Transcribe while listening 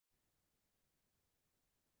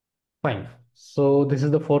Fine. So this is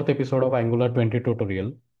the fourth episode of Angular 20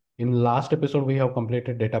 tutorial. In last episode, we have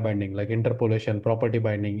completed data binding like interpolation, property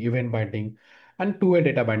binding, event binding, and two-way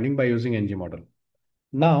data binding by using ng model.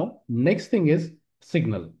 Now, next thing is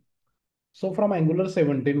signal. So from Angular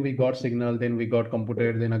 17, we got signal, then we got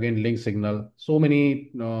computed, then again link signal. So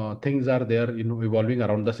many things are there, evolving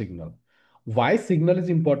around the signal. Why signal is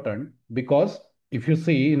important? Because if you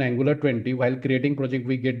see in Angular 20, while creating project,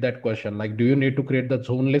 we get that question like, do you need to create the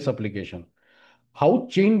zoneless application? How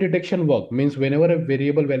chain detection work means whenever a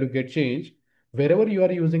variable value get changed, wherever you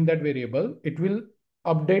are using that variable, it will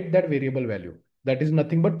update that variable value. That is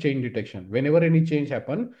nothing but chain detection. Whenever any change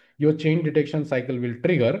happen, your chain detection cycle will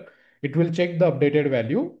trigger. It will check the updated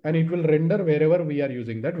value and it will render wherever we are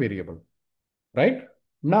using that variable. Right?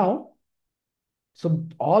 Now, so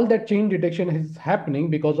all that chain detection is happening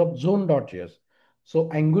because of zone.js.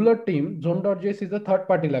 So Angular team, zone.js is a third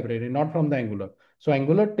party library, not from the Angular. So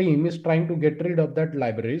Angular team is trying to get rid of that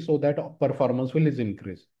library so that performance will is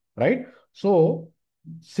increase, right? So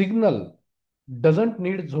signal doesn't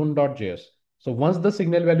need zone.js. So once the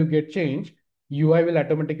signal value get changed, UI will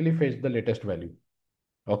automatically fetch the latest value.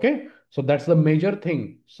 Okay, so that's the major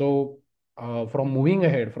thing. So from moving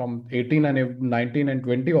ahead from 18 and 19 and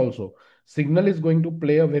 20 also, signal is going to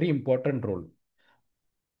play a very important role.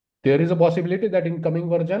 There is a possibility that in coming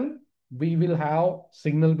version, we will have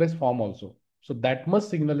signal based form also. So that much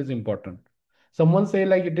signal is important. Someone say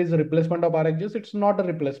like it is a replacement of RxJS. It's not a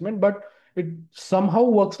replacement, but it somehow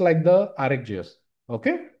works like the RxJS.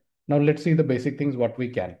 Okay. Now let's see the basic things what we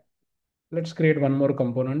can. Let's create one more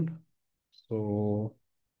component. So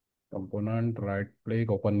component, right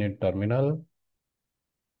click, open in terminal,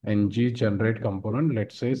 ng generate component,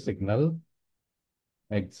 let's say signal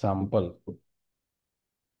example.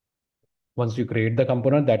 Once you create the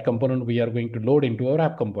component, that component we are going to load into our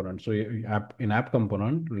app component. So app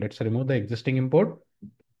component, let's remove the existing import,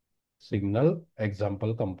 signal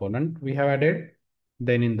example component we have added.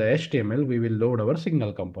 Then in the HTML, we will load our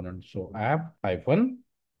signal component. So app hyphen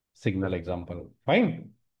signal example.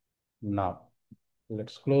 Fine. Now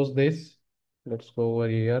let's close this. Let's go over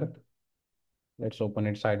here. Let's open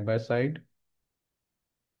it side by side.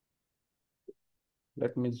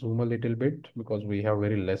 Let me zoom a little bit because we have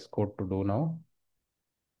very less code to do now.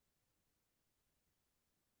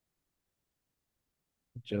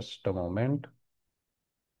 Just a moment.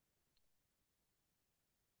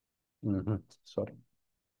 Sorry.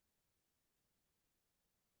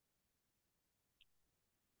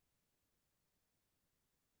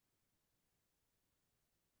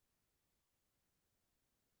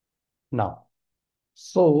 Now,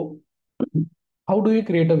 so how do you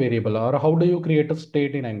create a variable or how do you create a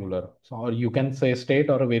state in Angular? So, or you can say state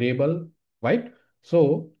or a variable, right?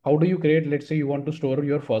 So how do you create, let's say you want to store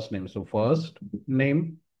your first name. So first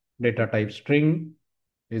name data type string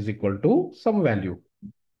is equal to some value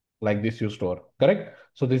like this you store, correct?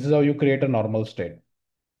 So this is how you create a normal state.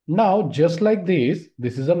 Now, just like this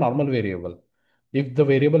is a normal variable. If the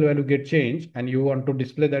variable value get changed and you want to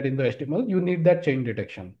display that in the HTML, you need that chain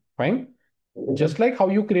detection. Fine. Just like how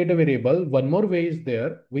you create a variable, one more way is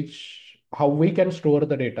there, which how we can store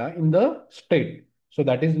the data in the state. So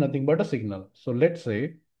that is nothing but a signal. So let's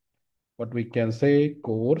say what we can say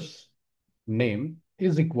course name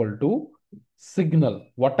is equal to signal.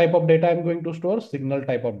 What type of data I'm going to store? Signal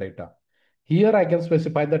type of data. Here I can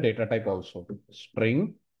specify the data type also.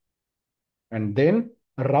 String and then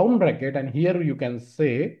a round bracket, and here you can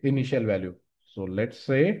say initial value. So let's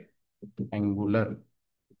say Angular.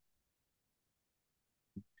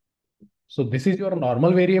 So this is your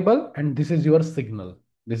normal variable and this is your signal.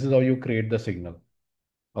 This is how you create the signal.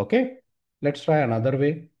 Okay. Let's try another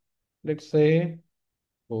way. Let's say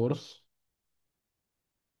course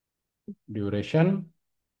duration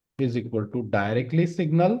is equal to directly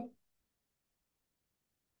signal,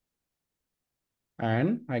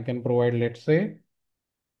 and I can provide, let's say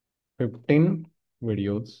 15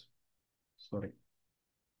 videos. Sorry.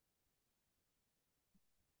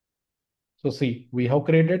 So see, we have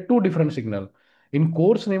created two different signal. In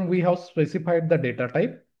course name, we have specified the data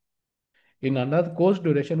type. In another course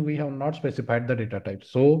duration, we have not specified the data type.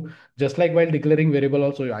 So just like while declaring variable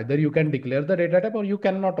also, either you can declare the data type or you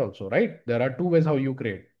cannot also, right? There are two ways how you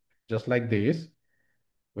create. Just like this.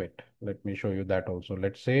 Wait, let me show you that also.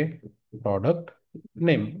 Let's say product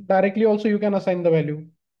name. Directly also you can assign the value,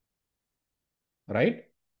 right?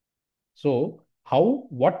 So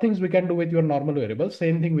what things we can do with your normal variable?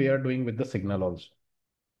 Same thing we are doing with the signal also.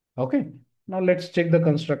 Okay. Now let's check the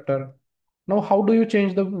constructor. Now, how do you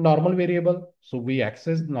change the normal variable? So we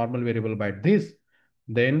access normal variable by this,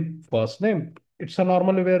 then first name. it's a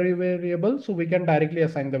normal variable, so we can directly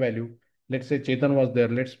assign the value. Let's say Chetan was there.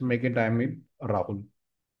 Let's make it I mean Rahul.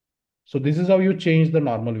 So this is how you change the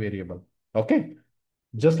normal variable. Okay.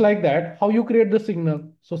 Just like that, how you create the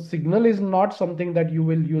signal. So signal is not something that you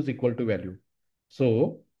will use equal to value.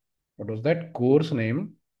 So what was that? Course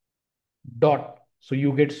name dot. So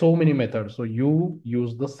you get so many methods. So you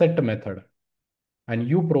use the set method and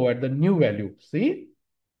you provide the new value. See,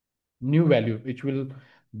 new value, which will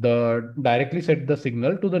the directly set the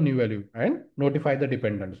signal to the new value and notify the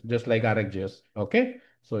dependents, just like RxJS. Okay.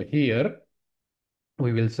 So here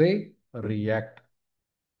we will say React.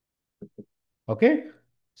 Okay.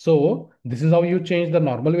 So this is how you change the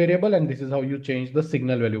normal variable and this is how you change the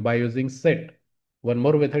signal value by using set. One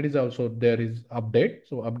more method is also there is update.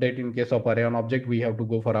 So update in case of array on object, we have to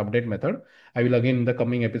go for update method. I will again in the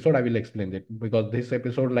coming episode, I will explain it because this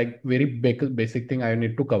episode like very basic thing I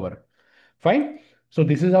need to cover. Fine. So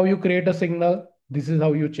this is how you create a signal. This is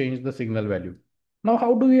how you change the signal value. Now,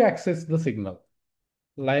 how do you access the signal?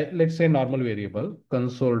 Like, let's say normal variable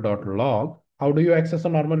console.log. How do you access a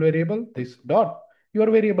normal variable? This dot, your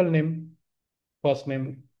variable name, first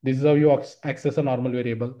name. This is how you access a normal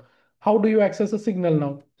variable. How do you access a signal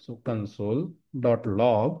now? So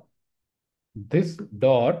console.log, this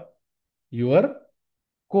dot, your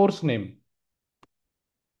course name.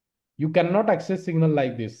 You cannot access signal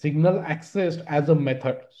like this. Signal accessed as a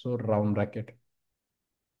method. So round bracket.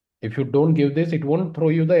 If you don't give this, it won't throw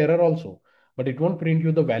you the error also, but it won't print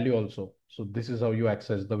you the value also. So this is how you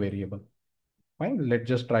access the variable. Fine. Let's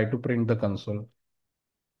just try to print the console.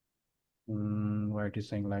 Why it is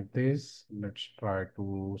saying like this? Let's try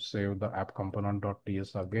to save the app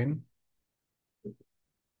component.ts again.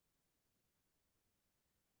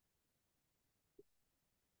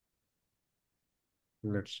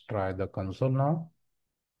 Let's try the console now.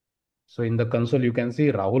 So in the console, you can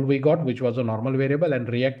see Rahul we got, which was a normal variable, and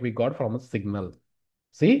React we got from a signal.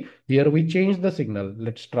 See, here we change the signal.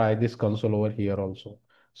 Let's try this console over here also.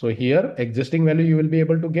 So here existing value you will be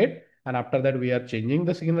able to get. And after that, we are changing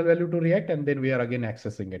the signal value to React and then we are again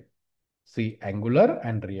accessing it. See Angular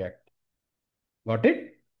and React. Got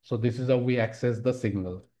it? So this is how we access the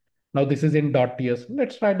signal. Now this is in .ts.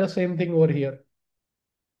 Let's try the same thing over here.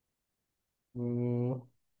 So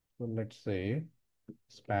let's say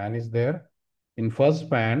span is there. In first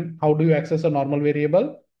span, how do you access a normal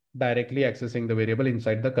variable? Directly accessing the variable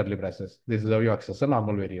inside the curly braces. This is how you access a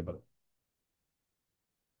normal variable.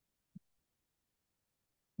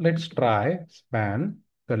 Let's try span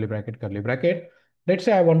curly bracket, curly bracket. Let's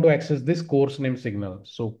say I want to access this course name signal.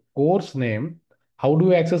 So course name, how do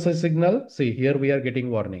you access a signal? See, here we are getting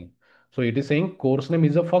warning. So it is saying course name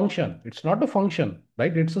is a function. It's not a function,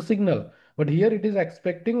 right? It's a signal. But here it is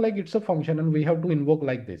expecting like it's a function and we have to invoke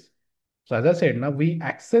like this. So as I said, now we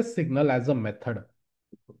access signal as a method.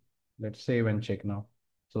 Let's save and check now.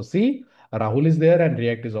 So see, Rahul is there and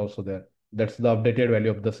React is also there. That's the updated value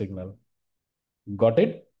of the signal. Got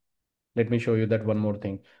it? Let me show you that one more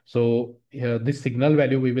thing. So here, this signal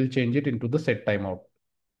value, we will change it into the set timeout.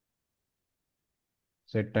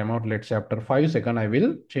 Set timeout, let's say after 5 seconds, I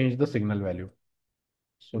will change the signal value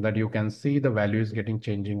so that you can see the value is getting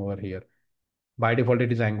changing over here. By default,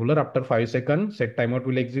 it is Angular. After 5 seconds, set timeout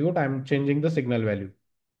will execute. I'm changing the signal value.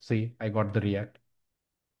 See, I got the React.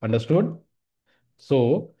 Understood?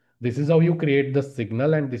 So this is how you create the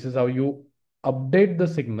signal and this is how you update the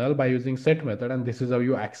signal by using set method and this is how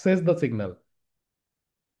you access the signal.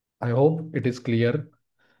 I hope it is clear.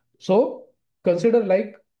 So consider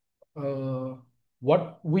like uh,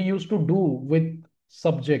 what we used to do with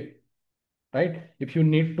subject, right? If you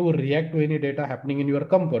need to react to any data happening in your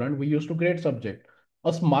component, we used to create subject.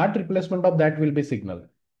 A smart replacement of that will be signal.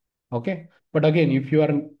 Okay. But again, if you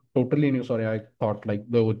are totally new, sorry, I thought like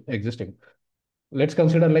the existing. Let's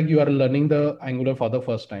consider like you are learning the Angular for the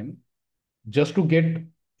first time. Just to get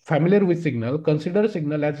familiar with signal, consider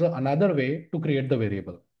signal as another way to create the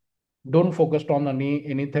variable. Don't focus on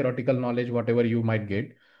any theoretical knowledge whatever you might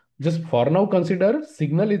get. Just for now consider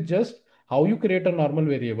signal is just how you create a normal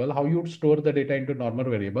variable, how you store the data into normal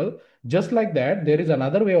variable. Just like that, there is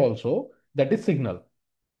another way also, that is signal.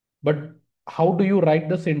 But how do you write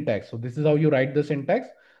the syntax? So this is how you write the syntax,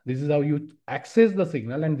 this is how you access the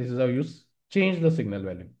signal, and this is how you change the signal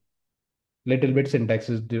value. Little bit syntax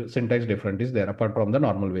different is there apart from the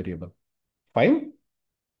normal variable. Fine.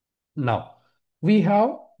 Now, we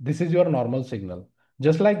have, this is your normal signal.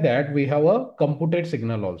 Just like that, we have a computed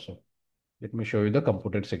signal also. Let me show you the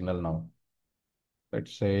computed signal now.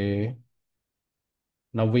 Let's say,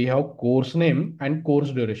 now we have course name and course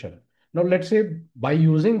duration. Now, let's say by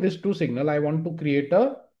using this two signal, I want to create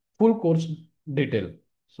a full course detail.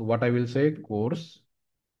 So what I will say, course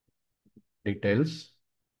details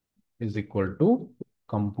is equal to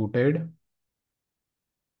computed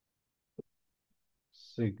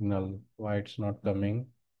signal. Why it's not coming?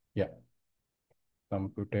 Yeah,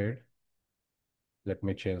 computed. Let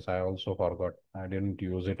me change. I also forgot. I didn't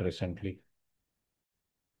use it recently.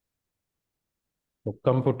 So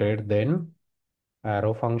computed, then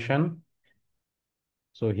arrow function.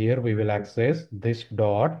 So here we will access this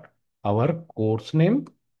dot, our course name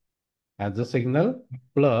as a signal,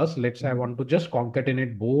 plus let's say I want to just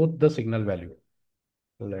concatenate both the signal value.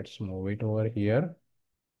 So let's move it over here.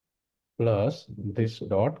 Plus this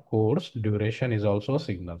dot course duration is also a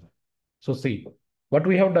signal. So see what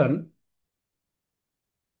we have done.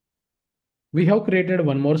 We have created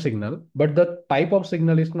one more signal, but the type of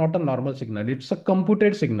signal is not a normal signal. It's a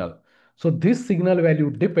computed signal. So this signal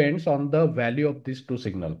value depends on the value of these two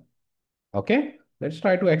signal. Okay, let's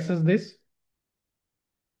try to access this.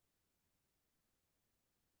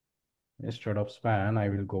 Instead of span, I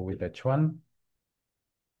will go with H1.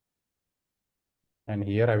 And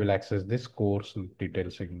here I will access this course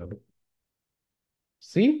detail signal.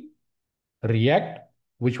 See, React,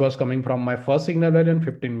 which was coming from my first signal value and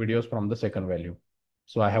 15 videos from the second value.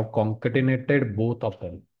 So I have concatenated both of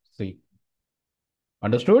them. See,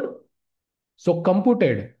 understood? So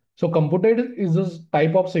computed. So computed is a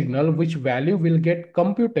type of signal which value will get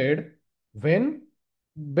computed when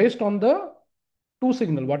based on the two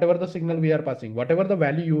signal, whatever the signal we are passing, whatever the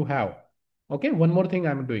value you have. Okay, one more thing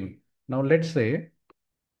I'm doing. Now let's say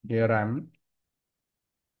here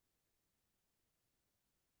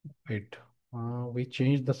wait, we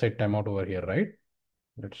changed the set timeout over here, right?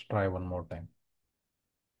 Let's try one more time.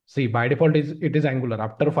 See, by default it is Angular.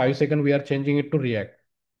 After 5 seconds, we are changing it to React.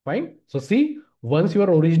 Fine. So see, once your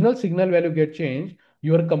original signal value get changed,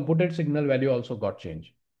 your computed signal value also got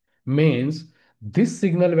changed. Means this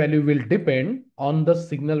signal value will depend on the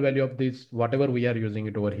signal value of this, whatever we are using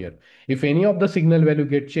it over here. If any of the signal value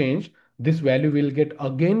get changed, this value will get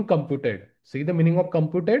again computed. See the meaning of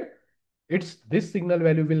computed? It's this signal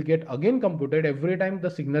value will get again computed every time the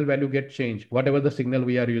signal value get changed, whatever the signal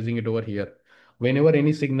we are using it over here. Whenever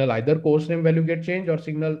any signal, either course name value get changed or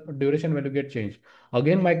signal duration value get changed,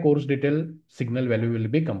 again my course detail signal value will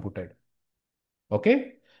be computed.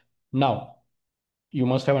 Okay. Now you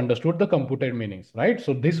must have understood the computed meanings, right?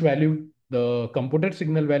 So this value, the computed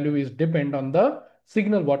signal value is depend on the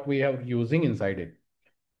signal what we have using inside it.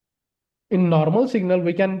 In normal signal,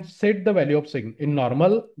 we can set the value of signal. In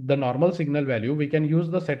the normal signal value, we can use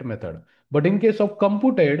the set method. But in case of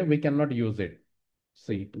computed, we cannot use it.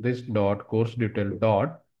 See this dot course detail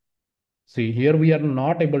dot. See here we are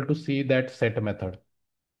not able to see that set method.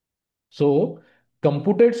 So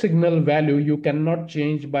computed signal value you cannot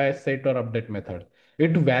change by set or update method.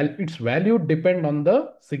 Its value depend on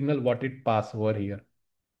the signal what it pass over here.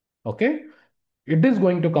 Okay. It is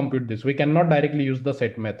going to compute this. We cannot directly use the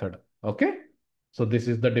set method. Okay. So this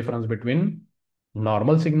is the difference between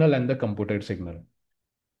normal signal and the computed signal.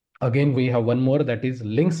 Again, we have one more that is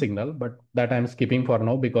link signal, but that I'm skipping for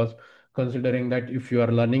now because considering that if you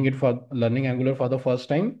are learning it for learning Angular for the first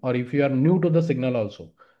time, or if you are new to the signal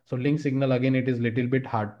also. So link signal, again, it is little bit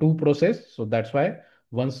hard to process. So that's why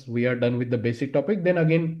once we are done with the basic topic, then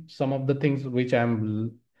again, some of the things which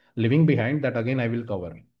I'm leaving behind that again I will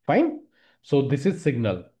cover. Fine. So this is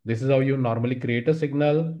signal. This is how you normally create a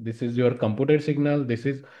signal. This is your computed signal. This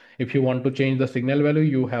is if you want to change the signal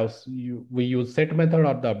value, we use set method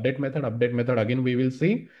or the update method. Update method again we will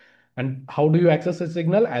see. And how do you access a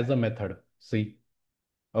signal as a method? See.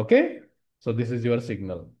 Okay. So this is your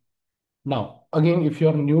signal. Now, again, if you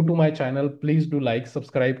are new to my channel, please do like,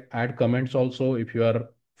 subscribe, add comments also. If you are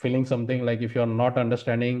feeling something like if you are not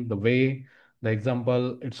understanding the way, the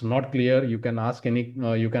example, it's not clear, you can ask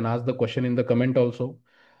the question in the comment also.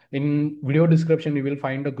 In video description, you will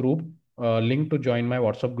find a group link to join my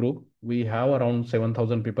WhatsApp group. We have around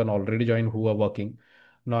 7,000 people already joined who are working.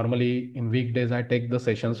 Normally in weekdays, I take the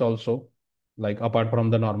sessions also, like apart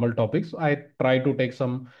from the normal topics, I try to take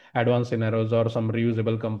some advanced scenarios or some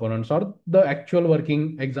reusable components or the actual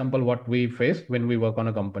working example what we face when we work on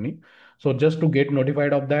a company. So just to get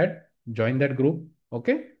notified of that, join that group.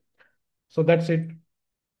 Okay. So that's it.